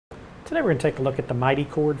Today we're going to take a look at the Mighty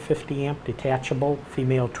Cord 50 amp detachable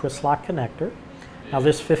female twist lock connector. Now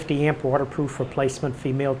this 50 amp waterproof replacement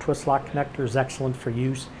female twist lock connector is excellent for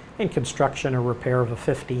use in construction or repair of a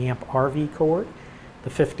 50 amp RV cord. The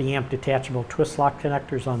 50 amp detachable twist lock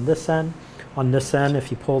connector is on this end. On this end,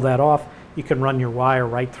 if you pull that off, you can run your wire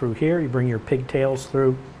right through here. You bring your pigtails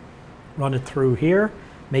through, run it through here,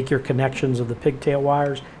 make your connections of the pigtail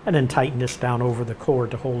wires, and then tighten this down over the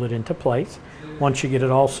cord to hold it into place. Once you get it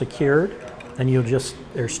all secured, then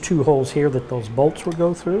there's two holes here that those bolts will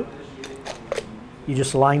go through. You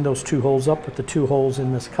just line those two holes up with the two holes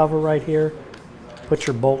in this cover right here. Put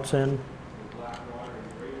your bolts in,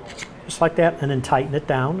 just like that, and then tighten it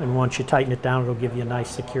down. And once you tighten it down, it'll give you a nice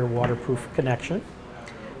secure waterproof connection.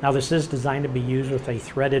 Now this is designed to be used with a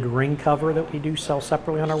threaded ring cover that we do sell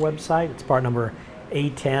separately on our website. It's part number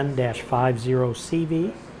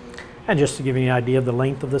A10-50CV. And just to give you an idea of the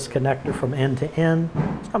length of this connector from end to end,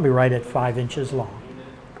 it's going to be right at 5 inches long.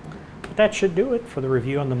 But that should do it for the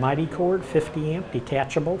review on the Mighty Cord 50 amp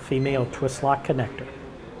detachable female twist lock connector.